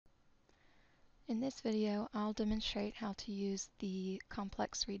In this video, I'll demonstrate how to use the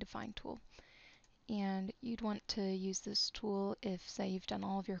Complex Redefine tool. And you'd want to use this tool if, say, you've done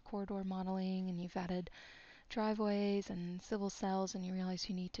all of your corridor modeling and you've added driveways and civil cells and you realize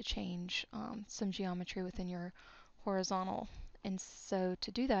you need to change some geometry within your horizontal. And so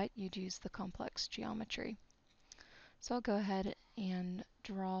to do that, you'd use the complex geometry. So I'll go ahead and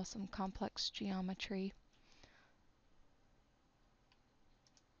draw some complex geometry.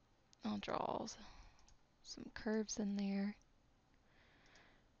 I'll draw some curves in there.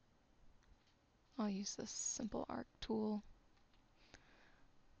 I'll use this simple arc tool.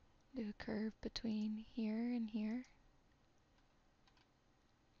 Do a curve between here and here.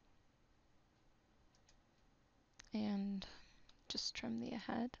 And just trim the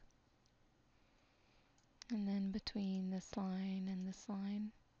ahead. And then between this line and this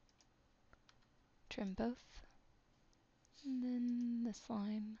line, trim both. And then this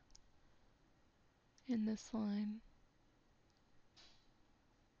line and this line.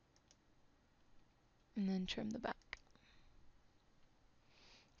 And then trim the back.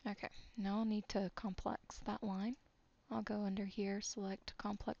 Okay, now I'll need to complex that line. I'll go under here, select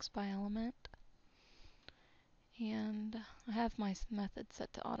complex by element. And I have my method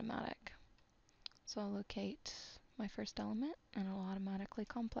set to automatic. So I'll locate my first element and it'll automatically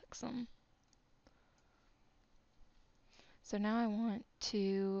complex them. So now I want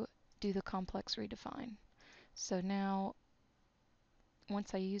to do the complex redefine. So now,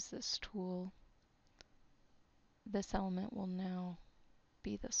 once I use this tool, this element will now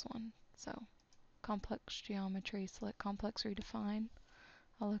be this one. So complex geometry, select complex redefine.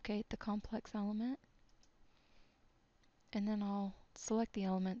 I'll locate the complex element, and then I'll select the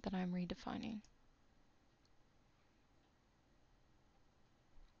element that I'm redefining.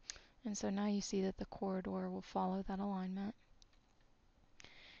 And so now you see that the corridor will follow that alignment.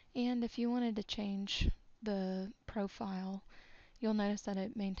 And if you wanted to change the profile, you'll notice that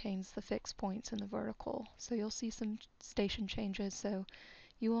it maintains the fixed points in the vertical. So you'll see some station changes, so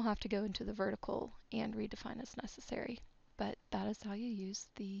you will have to go into the vertical and redefine as necessary. But that is how you use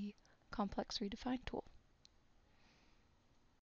the Complex Redefine tool.